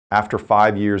After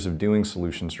 5 years of doing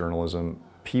solutions journalism,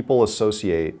 people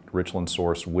associate Richland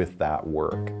Source with that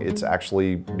work. It's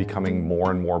actually becoming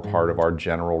more and more part of our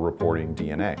general reporting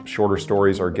DNA. Shorter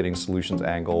stories are getting solutions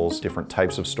angles, different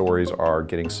types of stories are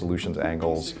getting solutions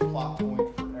angles. Plot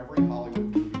point for every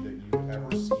Hollywood movie that you've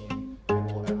ever seen and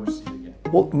will ever see again.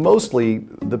 Well, mostly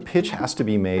the pitch has to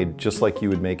be made just like you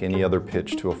would make any other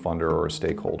pitch to a funder or a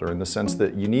stakeholder, in the sense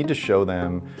that you need to show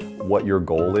them what your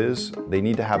goal is. They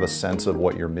need to have a sense of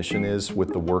what your mission is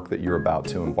with the work that you're about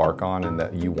to embark on and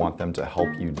that you want them to help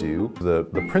you do. The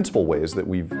principal ways that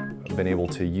we've been able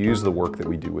to use the work that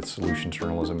we do with solutions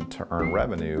journalism to earn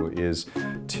revenue is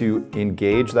to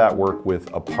engage that work with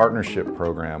a partnership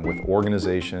program with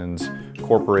organizations,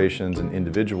 corporations, and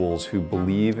individuals who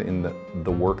believe in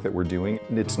the work that we're doing.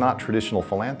 It's not traditional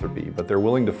philanthropy, but they're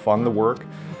willing to fund the work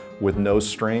with no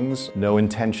strings, no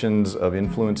intentions of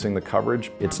influencing the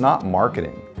coverage. It's not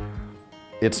marketing.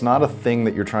 It's not a thing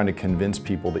that you're trying to convince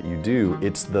people that you do.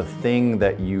 It's the thing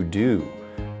that you do.